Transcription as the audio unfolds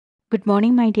Good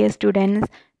morning, my dear students.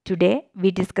 Today we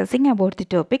discussing about the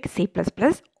topic C++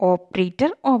 operator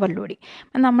overloading.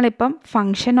 നമ്മളിപ്പം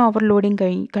function overloading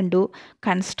കണ്ടു,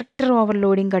 constructor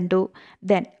overloading കണ്ടു,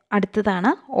 then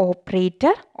അടുത്തതാണ്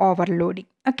operator overloading.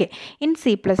 Okay, in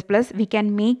C++ we can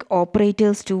make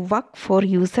operators to work for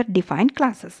user defined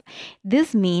classes. This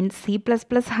means C++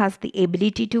 has the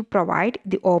ability to provide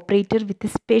the operator with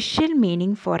a special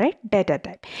meaning for a data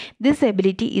type. This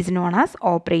ability is known as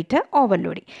operator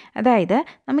overloading. അതായത്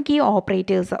നമുക്ക് ഈ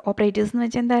operators എന്ന്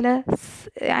വെച്ചാൽ എന്തായാലും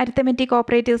arithmetic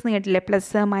operators എന്ന് കേട്ടില്ലേ,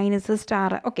 plus minus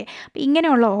star, okay. അപ്പോൾ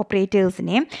ഇങ്ങനെയുള്ള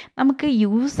ഓപ്പറേറ്റേഴ്സിനെ നമുക്ക്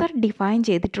യൂസർ ഡിഫൈൻ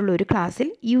ചെയ്തിട്ടുള്ള ഒരു ക്ലാസ്സിൽ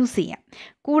യൂസ് ചെയ്യാം.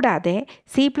 കൂടാതെ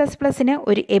C++ന്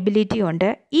ഒരു എബിലിറ്റി ഉണ്ട്,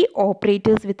 ഈ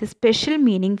operators with special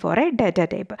meaning four A data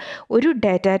type. ഒരു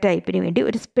ഡാറ്റ ടൈപ്പിന് വേണ്ടി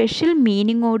ഒരു സ്പെഷ്യൽ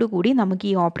മീനിങ്ങോട് കൂടി നമുക്ക്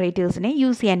ഈ ഓപ്പറേറ്റേഴ്സിനെ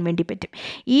യൂസ് ചെയ്യാൻ വേണ്ടി പറ്റും.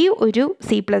 ഈ ഒരു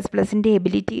C++ൻ്റെ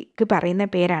എബിലിറ്റിക്ക് പറയുന്ന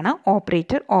പേരാണ്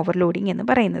ഓപ്പറേറ്റർ ഓവർലോഡിംഗ് എന്ന്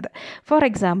പറയുന്നത്. For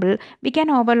example, we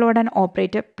can overload an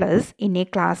operator plus in A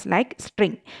class like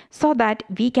string so that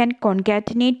we can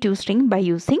concatenate to string by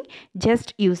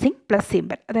using plus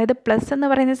simple. അതായത് പ്ലസ് എന്ന്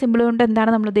പറയുന്ന സിമ്പിൾ കൊണ്ട്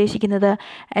എന്താണ് നമ്മൾ ഉദ്ദേശിക്കുന്നത്?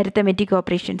 അരിത്തമെറ്റിക്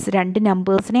ഓപ്പറേഷൻസ്, രണ്ട്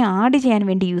നമ്പേഴ്സിനെ ആഡ് ചെയ്യാൻ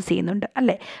വേണ്ടി യൂസ് ചെയ്യുന്നുണ്ട്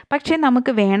അല്ലേ. പക്ഷേ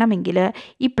നമുക്ക് വേണമെങ്കിൽ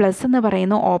ഈ പ്ലസ് എന്ന്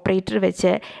പറയുന്ന ഓപ്പറേറ്റർ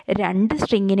വെച്ച് രണ്ട്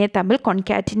സ്ട്രിങ്ങിനെ തമ്മിൽ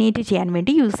കോൺകാറ്റിനേറ്റ് ചെയ്യാൻ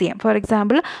വേണ്ടി യൂസ് ചെയ്യാം. ഫോർ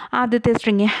എക്സാമ്പിൾ, ആദ്യത്തെ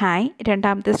സ്ട്രിങ് ഹായ്,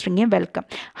 രണ്ടാമത്തെ string welcome.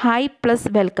 Hi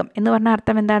plus welcome എന്ന് പറഞ്ഞ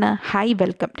അർത്ഥം എന്താണ്? ഹായ്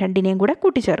വെൽക്കം, രണ്ടിനെയും കൂടെ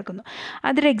കൂട്ടിച്ചേർക്കുന്നു.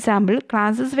 അതൊരു example.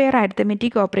 Classes wear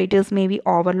arithmetic operators may be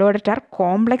overloaded R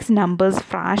complex numbers,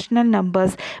 fractional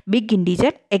numbers, big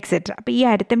integer etcetera. അപ്പോൾ ഈ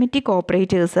അരിത്തമെറ്റിക്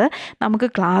ഓപ്പറേറ്റേഴ്സ് നമുക്ക്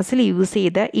ക്ലാസ്സിൽ യൂസ്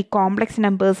ചെയ്ത് ഈ കോംപ്ലക്സ്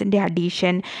നമ്പേഴ്സിൻ്റെ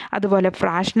അഡീഷൻ, അതുപോലെ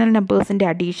ഫ്രാക്ഷണൽ നമ്പേഴ്സിൻ്റെ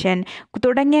അഡീഷൻ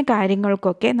തുടങ്ങിയ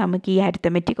കാര്യങ്ങൾക്കൊക്കെ നമുക്ക് ഈ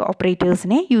അരിത്തമെറ്റിക്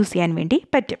ഓപ്പറേറ്റേഴ്സിനെ യൂസ് ചെയ്യാൻ വേണ്ടി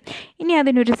പറ്റും. ഇനി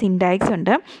അതിനൊരു സിൻടാക്സ്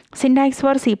ഉണ്ട്. Syntax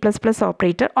four C++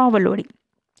 operator overloading.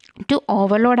 To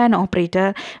overload an operator,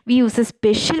 we use a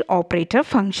special operator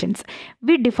functions.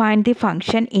 We define the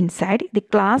function inside the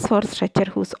class or structure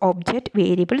whose object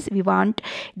variables we want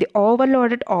the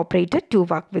overloaded operator to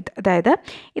work with. അതായത്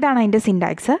ഇതാണ് അതിൻ്റെ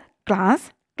syntax.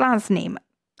 Class name,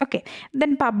 okay.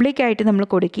 Then പബ്ലിക്കായിട്ട് നമ്മൾ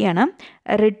കൊടുക്കുകയാണ്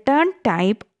return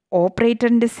type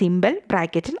ഓപ്പറേറ്ററിൻ്റെ simple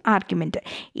ബ്രാക്കറ്റിൽ argument.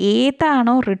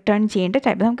 ഏതാണോ return ചെയ്യേണ്ട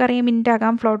type, നമുക്കറിയാം ഇൻറ്റ്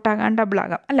ആകാം, ഫ്ലോട്ട് ആകാം, ഡബിൾ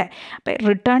ആകാം അല്ലേ. അപ്പോൾ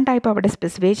റിട്ടേൺ ടൈപ്പ് അവിടെ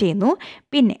സ്പെസിഫൈ ചെയ്യുന്നു.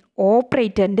 പിന്നെ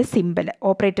ഓപ്പറേറ്ററിൻ്റെ സിമ്പിൾ,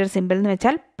 ഓപ്പറേറ്റർ സിമ്പിൾ എന്ന്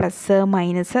വെച്ചാൽ പ്ലസ്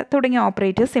മൈനസ് തുടങ്ങിയ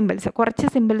ഓപ്പറേറ്റർ സിമ്പിൾസ്. കുറച്ച്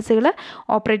സിമ്പിൾസുകൾ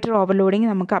ഓപ്പറേറ്റർ ഓവർലോഡിങ്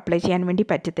നമുക്ക് അപ്ലൈ ചെയ്യാൻ വേണ്ടി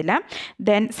പറ്റത്തില്ല.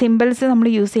 ദെൻ സിമ്പിൾസ് നമ്മൾ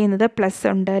യൂസ് ചെയ്യുന്നത് പ്ലസ്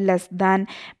ഉണ്ട്, less than,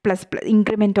 plus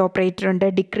increment operator ഉണ്ട്,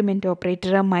 ഡിക്രിമെൻറ്റ്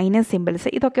ഓപ്പറേറ്റർ, മൈനസ് സിമ്പിൾസ്.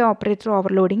 ഇതൊക്കെ ഓപ്പറേറ്റർ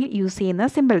ഓവർലോഡിങ്ങിൽ യൂസ് ചെയ്യുന്ന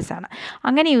സിമ്പിൾസാണ്.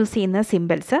 അങ്ങനെ യൂസ് ചെയ്യുന്ന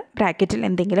സിമ്പിൾസ് ബ്രാക്കറ്റിൽ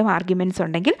എന്തെങ്കിലും ആർഗ്യുമെൻറ്റ്സ്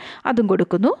ഉണ്ടെങ്കിൽ അതും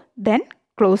കൊടുക്കുന്നു. ദെൻ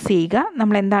ക്ലോസ് ചെയ്യുക.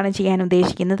 നമ്മൾ എന്താണ് ചെയ്യാൻ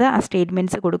ഉദ്ദേശിക്കുന്നത് ആ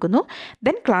സ്റ്റേറ്റ്മെൻറ്റ്സ് കൊടുക്കുന്നു.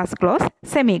 Then class close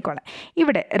semicolon.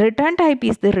 ഇവിടെ return type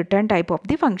is the return type of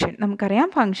the function. നമുക്കറിയാം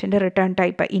ഫംഗ്ഷൻ്റെ റിട്ടേൺ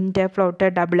ടൈപ്പ് ഇൻറ്റ്, ഫ്ലോട്ട്,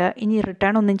 ഡബിൾ. ഇനി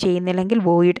റിട്ടേൺ ഒന്നും ചെയ്യുന്നില്ലെങ്കിൽ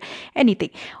void,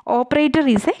 anything. Operator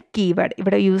is A keyword.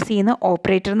 ഇവിടെ യൂസ് ചെയ്യുന്ന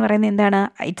ഓപ്പറേറ്റർ എന്ന് പറയുന്നത് എന്താണ്?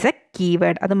 It's A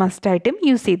keyword. അത് മസ്റ്റായിട്ടും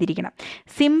യൂസ് ചെയ്തിരിക്കണം.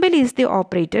 Simple is the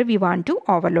operator we want to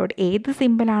overload. ഏത്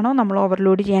സിമ്പിളാണോ നമ്മൾ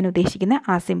ഓവർലോഡ് ചെയ്യാൻ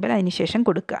ഉദ്ദേശിക്കുന്നത് ആ സിമ്പിൾ അതിന് ശേഷം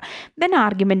കൊടുക്കുക. ദെൻ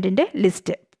ആർഗ്യുമെൻറ്റിൻ്റെ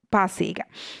ലിസ്റ്റ് പാസ് ചെയ്യുക.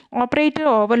 Operator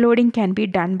overloading can be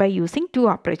done by using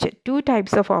two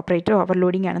types of operator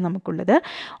overloading ആണ് നമുക്കുള്ളത്.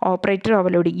 Operator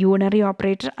overloading, unary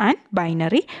operator and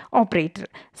binary operator.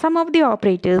 Some of the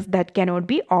operators that cannot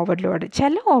be overload.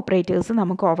 ചില operators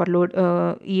നമുക്ക്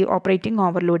ഈ operating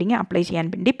overloading apply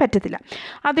ചെയ്യാൻ വേണ്ടി പറ്റത്തില്ല.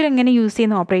 അതിലെങ്ങനെ use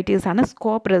ചെയ്യുന്ന ഓപ്പറേറ്റേഴ്സാണ്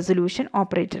scope resolution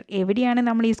operator. എവിടെയാണ്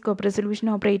നമ്മൾ ഈ സ്കോപ്പ് റെസൊല്യൂഷൻ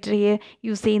ഓപ്പറേറ്റർ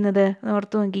യൂസ് ചെയ്യുന്നത്?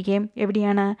 ഓർത്ത് നോക്കിക്കേ,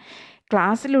 എവിടെയാണ്?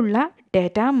 ക്ലാസ്സിലുള്ള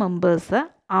ഡാറ്റ മെമ്പേഴ്സ്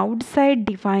ഔട്ട്സൈഡ്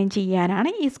ഡിഫൈൻ ചെയ്യാനാണ്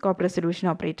ഈ സ്കോപ്പ് റെസൊല്യൂഷൻ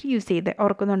ഓപ്പറേറ്റർ യൂസ് ചെയ്ത്.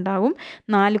 ഓർക്കുന്നുണ്ടാവും,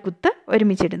 4 കുത്ത്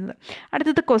ഒരുമിച്ചിടുന്നത്.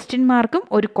 അടുത്തത് ക്വസ്റ്റ്യൻ മാർക്കും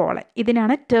ഒരു കോളൻ.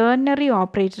 ഇതിനാണ് ടെർണറി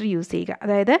ഓപ്പറേറ്റർ യൂസ് ചെയ്യുക.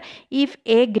 അതായത് if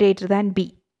A greater than B,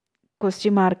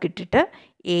 question mark ഇട്ടിട്ട്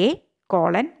എ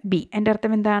കോളൻ ബി. എൻ്റെ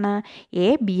അർത്ഥം എന്താണ്? എ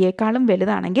ബിയേക്കാളും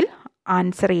വലുതാണെങ്കിൽ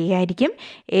ആൻസർ എ ആയിരിക്കും,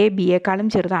 എ ബിയേക്കാളും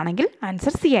ചെറുതാണെങ്കിൽ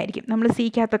ആൻസർ സി ആയിരിക്കും. നമ്മൾ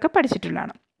സിക്കകത്തൊക്കെ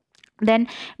പഠിച്ചിട്ടുള്ളതാണ്. Then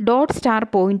dot star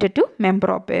pointer to member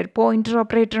operator. Pointer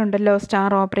operator ഉണ്ടല്ലോ,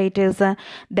 star operators.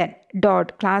 Then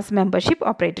dot class membership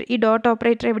operator. ഈ ഡോട്ട്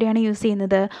ഓപ്പറേറ്റർ എവിടെയാണ് യൂസ്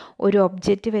ചെയ്യുന്നത്? ഒരു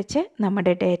ഒബ്ജക്റ്റ് വെച്ച്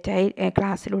നമ്മുടെ ഡേറ്റയിൽ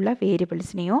ക്ലാസ്സിലുള്ള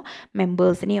വേരിയബിൾസിനെയോ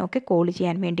മെമ്പേഴ്സിനെയോ ഒക്കെ കോൾ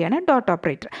ചെയ്യാൻ വേണ്ടിയാണ് ഡോട്ട്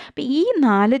ഓപ്പറേറ്റർ. അപ്പോൾ ഈ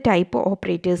 4 ടൈപ്പ്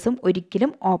ഓപ്പറേറ്റേഴ്സും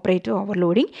ഒരിക്കലും ഓപ്പറേറ്റർ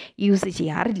ഓവർലോഡിങ് യൂസ്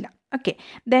ചെയ്യാറില്ല. Okay.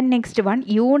 Then next one,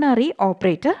 unary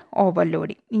operator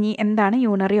overloading. ഇനി എന്താണ്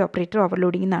യൂണറി ഓപ്പറേറ്റർ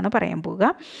ഓവർലോഡിങ് എന്നാണ് പറയാൻ പോവുക.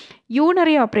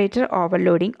 Unary operator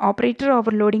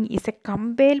overloading is A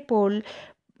compile Paul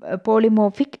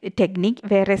polymorphic technique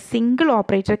where a single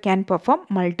operator can perform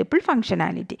multiple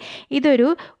functionality. ഇതൊരു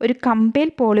compile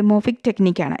polymorphic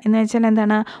ടെക്നിക്കാണ്. എന്ന് വെച്ചാൽ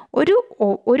എന്താണ്,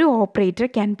 ഒരു operator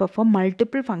can perform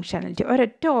multiple functionality.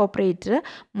 ഒരൊറ്റ operator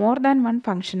more than one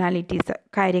functionalities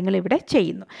കാര്യങ്ങൾ ഇവിടെ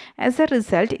ചെയ്യുന്നു. As A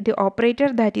result the operator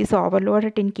that is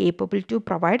overloaded in capable to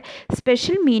provide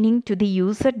special meaning to the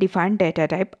user defined data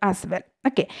type as well.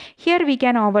 Okay, here we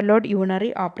can overload unary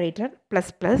operator plus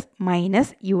plus minus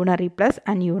unary plus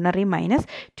and unary minus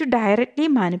to directly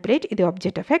manipulate the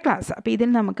object of a class. അപ്പോൾ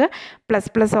ഇതിൽ നമുക്ക്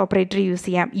plus plus operator use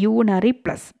ചെയ്യാം. Unary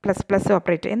plus plus plus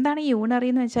operator. എന്താണ് unary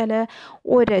എന്ന് വെച്ചാൽ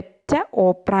ഒരൊറ്റ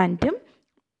ഓപ്പറാൻറ്റും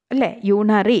അല്ലേ.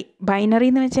 Unary binary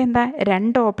എന്ന് വെച്ചാൽ എന്താ,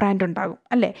 2 ഓപ്പറാൻഡ് ഉണ്ടാകും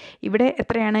അല്ലേ. ഇവിടെ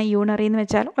എത്രയാണ് യൂണറി എന്ന്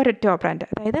വെച്ചാൽ ഒരൊറ്റ ഓപ്പറാൻഡ്,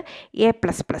 അതായത് A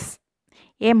plus plus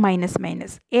A minus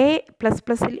minus. A plus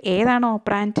പ്ലസ്സിൽ ഏതാണ്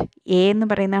ഓപ്പറാൻഡ്, എ എന്ന്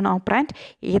പറയുന്നതാണ് ഓപ്പറാൻഡ്.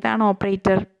 ഏതാണ്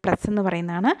ഓപ്പറേറ്റർ, പ്ലസ് എന്ന്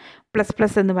പറയുന്നതാണ്, പ്ലസ്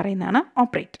പ്ലസ് എന്ന് പറയുന്നതാണ്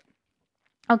ഓപ്പറേറ്റർ.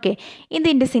 ഓക്കെ,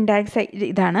 ഇതിൻ്റെ സിൻടാക്സ്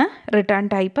ഇതാണ്. Return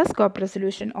type, scope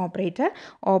resolution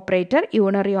operator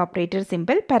unary operator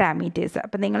simple parameters.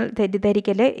 അപ്പോൾ നിങ്ങൾ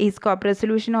തെറ്റിദ്ധരിക്കല്ലേ, ഈ സ്കോപ്പ്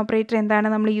റെസൊല്യൂഷൻ ഓപ്പറേറ്റർ എന്താണ്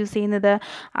നമ്മൾ യൂസ് ചെയ്യുന്നത്,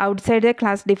 ഔട്ട്സൈഡ് ദ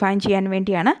ക്ലാസ് ഡിഫൈൻ ചെയ്യാൻ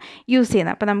വേണ്ടിയാണ് യൂസ്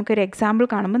ചെയ്യുന്നത്. അപ്പോൾ നമുക്കൊരു എക്സാമ്പിൾ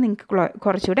കാണുമ്പോൾ നിങ്ങൾക്ക്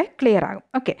കുറച്ചുകൂടെ ക്ലിയർ ആകും.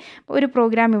 ഓക്കെ, ഒരു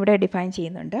പ്രോഗ്രാം ഇവിടെ ഡിഫൈൻ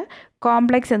ചെയ്യുന്നുണ്ട്.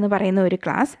 കോംപ്ലക്സ് എന്ന് പറയുന്ന ഒരു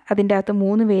ക്ലാസ്, അതിൻ്റെ അകത്ത്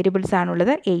 3 വേരിയബിൾസ്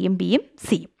ആണുള്ളത്, എയും ബിയും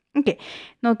സിയും. ഓക്കെ,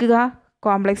 നോക്കുക,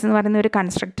 കോംപ്ലക്സ് എന്ന് പറയുന്ന ഒരു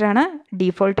കൺസ്ട്രക്ടറാണ്,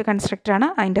 ഡീഫോൾട്ട് കൺസ്ട്രക്ടറാണ്,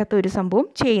 അതിൻ്റെ അകത്ത് ഒരു സംഭവം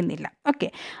ചെയ്യുന്നില്ല. ഓക്കെ,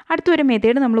 അടുത്തൊരു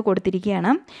മെത്തേഡ് നമ്മൾ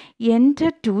കൊടുത്തിരിക്കുകയാണ്, എൻ്റർ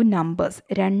 2 നമ്പേഴ്സ്,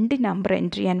 2 നമ്പർ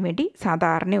എൻ്റർ ചെയ്യാൻ വേണ്ടി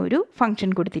സാധാരണ ഒരു ഫംഗ്ഷൻ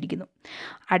കൊടുത്തിരിക്കുന്നു.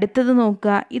 അടുത്തത്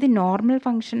നോക്കുക, ഇത് നോർമൽ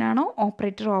ഫംഗ്ഷനാണോ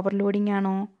ഓപ്പറേറ്റർ ഓവർലോഡിംഗ്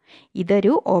ആണോ?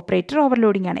 ഇതൊരു ഓപ്പറേറ്റർ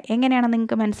ഓവർലോഡിംഗ് ആണ്. എങ്ങനെയാണ്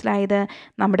നിങ്ങൾക്ക് മനസ്സിലായത്?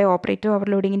 നമ്മുടെ ഓപ്പറേറ്റർ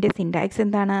ഓവർലോഡിങ്ങിൻ്റെ സിൻടാക്സ്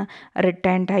എന്താണ്,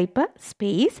 return type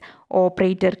space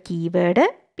operator keyword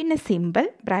പിന്നെ സിമ്പിൾ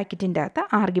ബ്രാക്കറ്റിൻ്റെ അകത്ത്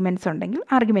ആർഗ്യുമെൻറ്റ്സ് ഉണ്ടെങ്കിൽ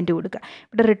ആർഗ്യുമെൻറ്റ് കൊടുക്കുക.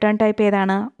 ഇവിടെ റിട്ടേൺ ടൈപ്പ്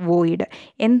ഏതാണ്, വോയിഡ്.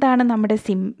 എന്താണ് നമ്മുടെ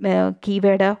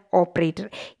കീവേഡ്, ഓപ്പറേറ്റർ.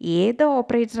 ഏത്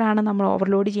ഓപ്പറേറ്ററാണ് നമ്മൾ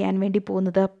ഓവർലോഡ് ചെയ്യാൻ വേണ്ടി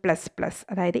പോകുന്നത്, പ്ലസ് പ്ലസ്,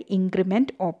 അതായത്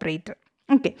increment operator.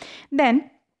 Okay, then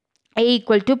A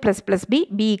equal two plus plus B,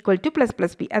 B equal two plus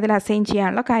plus B, അതിൽ അസൈൻ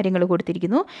ചെയ്യാനുള്ള കാര്യങ്ങൾ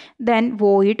കൊടുത്തിരിക്കുന്നു. Then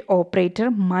void operator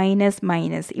minus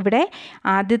minus. ഇവിടെ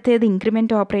ആദ്യത്തേത്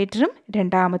ഇൻക്രിമെൻറ്റ് ഓപ്പറേറ്ററും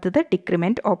രണ്ടാമത്തേത്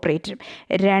ഡിക്രിമെൻറ്റ് ഓപ്പറേറ്ററും.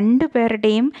 2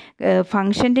 പേരുടെയും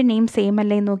ഫംഗ്ഷൻ്റെ നെയിം സെയിം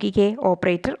അല്ലേ നോക്കിക്കേ,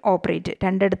 ഓപ്പറേറ്റർ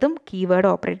രണ്ടിടത്തും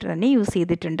കീവേഡ് ഓപ്പറേറ്റർ തന്നെ യൂസ്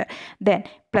ചെയ്തിട്ടുണ്ട്. ദെൻ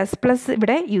പ്ലസ് പ്ലസ്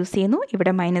ഇവിടെ യൂസ് ചെയ്യുന്നു,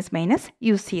 ഇവിടെ മൈനസ് മൈനസ്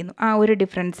യൂസ് ചെയ്യുന്നു. ആ ഒരു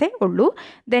ഡിഫറൻസേ ഉള്ളൂ.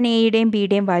 ദെൻ എയുടെയും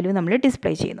ബിയുടെയും വാല്യൂ നമ്മൾ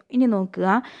ഡിസ്പ്ലേ ചെയ്യുന്നു. ഇനി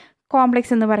നോക്കുക,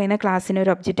 കോംപ്ലക്സ് എന്ന് പറയുന്ന ക്ലാസ്സിന്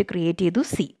ഒരു ഒബ്ജക്റ്റ് ക്രിയേറ്റ് ചെയ്തു,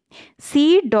 C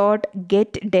dot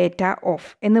get data of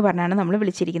എന്ന് പറഞ്ഞാണ് നമ്മൾ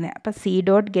വിളിച്ചിരിക്കുന്നത്. അപ്പോൾ സി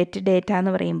ഡോട്ട് ഗെറ്റ് ഡേറ്റ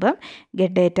എന്ന് പറയുമ്പം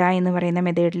ഗെറ്റ് ഡേറ്റ എന്ന് പറയുന്ന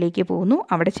മെത്തേഡിലേക്ക് പോകുന്നു.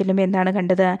 അവിടെ ചെല്ലുമ്പോൾ എന്താണ്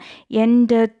കണ്ടത്,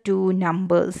 എൻ്റർ 2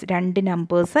 നമ്പേഴ്സ്, 2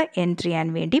 നമ്പേഴ്സ് എൻ്റർ ചെയ്യാൻ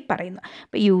വേണ്ടി പറയുന്നു.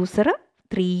 അപ്പോൾ യൂസർ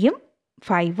 3ഉം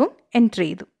 5ഉം എൻ്റർ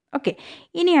ചെയ്തു. ഓക്കെ,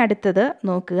 ഇനി അടുത്തത്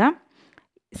നോക്കുക,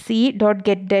 സി ഡോട്ട്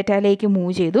ഗെറ്റ് ഡേറ്റയിലേക്ക്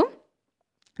മൂവ് ചെയ്തു.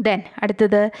 ദെൻ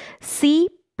അടുത്തത് സി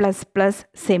പ്ലസ് പ്ലസ്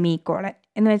സെമിക്കോളൻ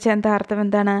എന്ന് വെച്ചാൽ എന്താ അർത്ഥം,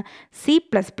 എന്താണ്, സി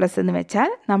പ്ലസ് പ്ലസ് എന്ന് വെച്ചാൽ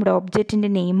നമ്മുടെ ഒബ്ജക്റ്റിൻ്റെ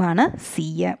നെയിമാണ് സി.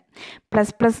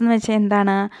 പ്ലസ് പ്ലസ് എന്ന് വെച്ചാൽ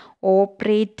എന്താണ്,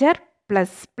 ഓപ്പറേറ്റർ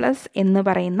പ്ലസ് പ്ലസ് എന്ന്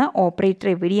പറയുന്ന ഓപ്പറേറ്റർ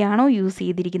എവിടെയാണോ യൂസ്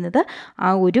ചെയ്തിരിക്കുന്നത്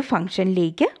ആ ഒരു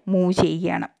ഫംഗ്ഷനിലേക്ക് മൂവ്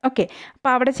ചെയ്യുകയാണ്. ഓക്കെ,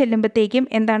 അപ്പോൾ അവിടെ ചെല്ലുമ്പോഴത്തേക്കും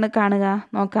എന്താണ് കാണുക,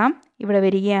 നോക്കാം, ഇവിടെ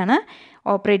വരികയാണ്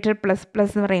ഓപ്പറേറ്റർ പ്ലസ്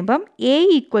പ്ലസ് എന്ന് പറയുമ്പം A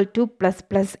equal two plus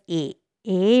plus A.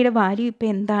 എയുടെ വാല്യൂ ഇപ്പോൾ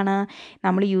എന്താണ്,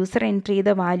 നമ്മൾ യൂസർ എൻട്രി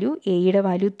ചെയ്ത വാല്യൂ എയുടെ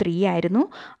വാല്യൂ 3 ആയിരുന്നു.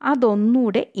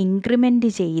 അതൊന്നുകൂടെ ഇൻക്രിമെൻറ്റ്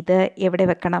ചെയ്ത് എവിടെ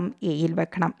വെക്കണം, എയിൽ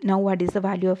വെക്കണം. Now what is the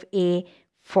value of A,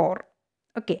 4.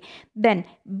 Okay, then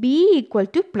B equal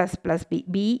two plus plus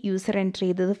B user entry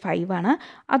ചെയ്തത് 5 ആണ്.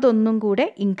 അതൊന്നും കൂടെ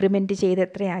ഇൻക്രിമെൻറ്റ് ചെയ്ത്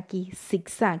എത്രയാക്കി,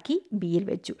 6 ആക്കി ബിയിൽ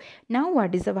വെച്ചു. Now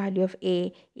what is the value of A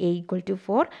equal to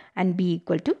 4 and B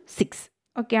equal to 6.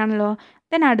 Okay ആണല്ലോ.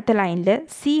 Then അടുത്ത ലൈനിൽ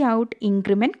C out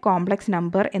increment complex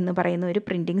number എന്ന് പറയുന്ന ഒരു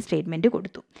പ്രിൻറ്റിംഗ് സ്റ്റേറ്റ്മെൻറ്റ്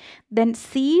കൊടുത്തു. Then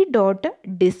C dot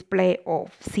display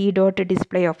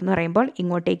of എന്ന് പറയുമ്പോൾ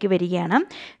ഇങ്ങോട്ടേക്ക് വരികയാണ്.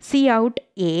 C out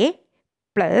A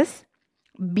plus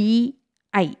B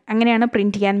I, അങ്ങനെയാണ്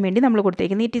പ്രിൻറ്റ് ചെയ്യാൻ വേണ്ടി നമ്മൾ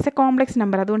കൊടുത്തേക്കുന്നത്. It is A complex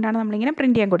number, അതുകൊണ്ടാണ് നമ്മളിങ്ങനെ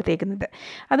പ്രിൻറ്റ് ചെയ്യാൻ കൊടുത്തേക്കുന്നത്.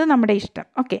 അത് നമ്മുടെ ഇഷ്ടം.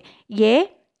 Okay, A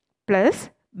plus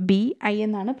B I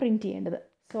എന്നാണ് പ്രിൻറ്റ് ചെയ്യേണ്ടത്.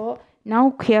 So now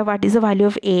here what is the value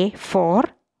of A, 4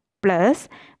 plus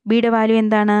ബിയുടെ വാല്യൂ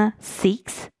എന്താണ്,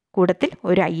 6, കൂടത്തിൽ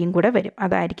ഒരു ഐയും കൂടെ വരും.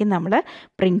 അതായിരിക്കും നമ്മൾ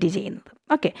പ്രിൻറ്റ് ചെയ്യുന്നത്.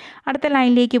 ഓക്കെ, അടുത്ത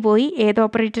ലൈനിലേക്ക് പോയി ഏത്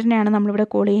ഓപ്പറേറ്ററിനെയാണ് നമ്മളിവിടെ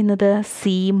കോൾ ചെയ്യുന്നത്,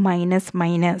 സി മൈനസ്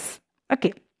മൈനസ്.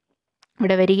 ഓക്കെ,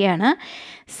 ഇവിടെ വരികയാണ്.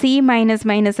 സി മൈനസ്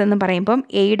മൈനസ് എന്ന് പറയുമ്പം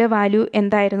എയുടെ വാല്യൂ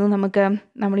എന്തായിരുന്നു?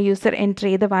 നമ്മൾ യൂസർ എൻ്റർ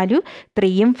ചെയ്ത വാല്യൂ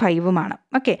 3ഉം 5ഉമാണ്.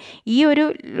 ഓക്കെ, ഈ ഒരു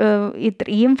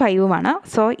 3ഉം 5ഉമാണ്.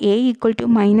 So A equal to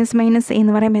minus minus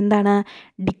എന്ന് പറയുമ്പോൾ എന്താണ്?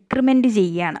 ഡിക്രിമെൻറ്റ്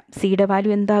ചെയ്യുകയാണ്. സിയുടെ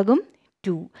വാല്യൂ എന്താകും?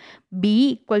 2. B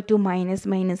equal to minus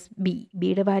minus B,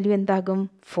 ബിയുടെ വാല്യൂ എന്താകും?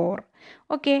 4.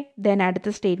 ഓക്കെ, ദെൻ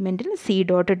അടുത്ത സ്റ്റേറ്റ്മെൻറ്റിൽ C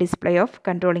dot display of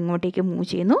control ഇങ്ങോട്ടേക്ക് മൂവ്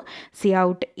ചെയ്യുന്നു. സി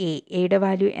ഔട്ട് എയുടെ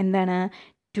വാല്യൂ എന്താണ്?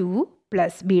 2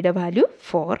 പ്ലസ് ബിയുടെ വാല്യൂ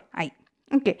 4i.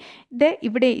 ഓക്കെ,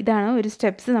 ഇവിടെ ഇതാണ് ഒരു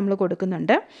സ്റ്റെപ്സ് നമ്മൾ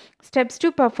കൊടുക്കുന്നുണ്ട്. Steps to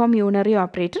perform unary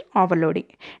operator overloading.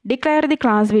 Declare the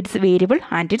class wits variable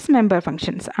and it's member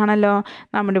functions ആണല്ലോ.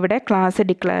 നമ്മളിവിടെ ക്ലാസ്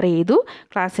ഡിക്ലെയർ ചെയ്തു.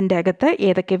 ക്ലാസ്സിൻ്റെ അകത്ത്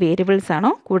ഏതൊക്കെ വേരിയബിൾസ്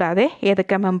ആണോ കൂടാതെ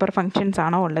ഏതൊക്കെ മെമ്പർ ഫംഗ്ഷൻസ്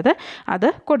ആണോ ഉള്ളത് അത്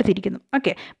കൊടുത്തിരിക്കുന്നു.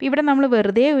 ഓക്കെ, അപ്പോൾ ഇവിടെ നമ്മൾ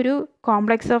വെറുതെ ഒരു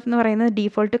കോംപ്ലക്സ് ഓഫ് എന്ന് പറയുന്നത്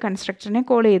ഡീഫോൾട്ട് കൺസ്ട്രക്ടറിനെ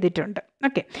കോൾ ചെയ്തിട്ടുണ്ട്.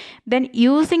 Okay, then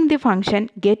using the function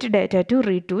get data to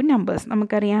read 2 numbers.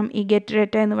 നമുക്കറിയാം ഈ ഗെറ്റ്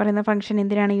ഡാറ്റ എന്ന് പറയുന്ന ഫംഗ്ഷൻ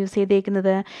എന്തിനാണ് യൂസ്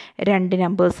ചെയ്തേക്കുന്നത്? 2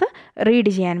 നമ്പേഴ്സ്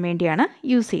റീഡ് ചെയ്യാൻ വേണ്ടിയാണ്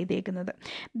യൂസ് ചെയ്തേക്കുന്നത്.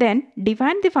 Then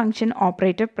define the function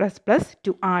operator plus plus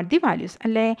two add the values.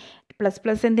 അല്ലേ, പ്ലസ്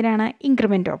പ്ലസ് എന്തിനാണ്?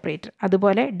 Increment operator.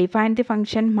 അതുപോലെ define the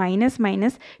function minus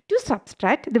minus two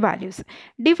subtract the values.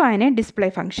 Define A display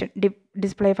function,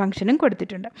 display ഫംഗ്ഷനും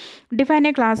കൊടുത്തിട്ടുണ്ട്. Define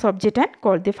A class object and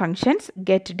call the functions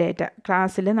get data.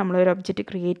 ക്ലാസ്സിൽ നമ്മളൊരു object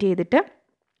create ചെയ്തിട്ട്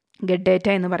get data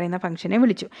എന്ന് പറയുന്ന ഫംഗ്ഷനെ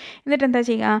വിളിച്ചു. എന്നിട്ട് എന്താ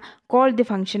ചെയ്യുക? Call the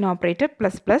function operator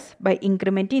plus plus by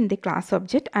increment in the class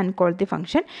object and call the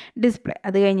function display.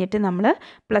 അത് കഴിഞ്ഞിട്ട് നമ്മൾ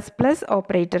പ്ലസ് പ്ലസ്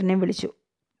ഓപ്പറേറ്ററിനെ വിളിച്ചു.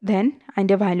 ദെൻ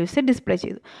അതിൻ്റെ വാല്യൂസ് ഡിസ്പ്ലേ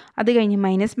ചെയ്തു. അത് കഴിഞ്ഞ്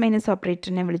മൈനസ് മൈനസ്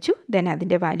ഓപ്പറേറ്ററിനെ വിളിച്ചു. ദെൻ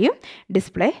അതിൻ്റെ വാല്യൂ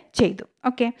ഡിസ്പ്ലേ ചെയ്തു.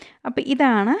 ഓക്കെ, അപ്പോൾ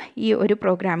ഇതാണ് ഈ ഒരു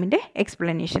പ്രോഗ്രാമിൻ്റെ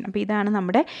എക്സ്പ്ലനേഷൻ. അപ്പോൾ ഇതാണ്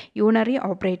നമ്മുടെ യൂണറി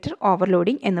ഓപ്പറേറ്റർ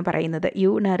ഓവർലോഡിങ് എന്ന് പറയുന്നത്.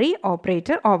 Unary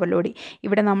operator overloading.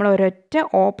 ഇവിടെ നമ്മൾ ഒരൊറ്റ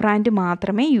ഓപ്പറാൻഡ്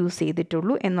മാത്രമേ യൂസ്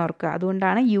ചെയ്തിട്ടുള്ളൂ എന്നോർക്കുക.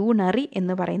 അതുകൊണ്ടാണ് യൂണറി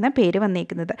എന്ന് പറയുന്ന പേര്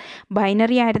വന്നേക്കുന്നത്.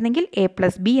 ബൈനറി ആയിരുന്നെങ്കിൽ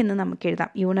A+B എന്ന് നമുക്ക്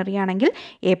എഴുതാം. യൂണറി ആണെങ്കിൽ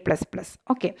A++.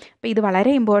 ഓക്കെ, അപ്പോൾ ഇത്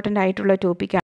വളരെ ഇമ്പോർട്ടൻ്റ് ആയിട്ടുള്ള ടോപ്പിക്കാണ്.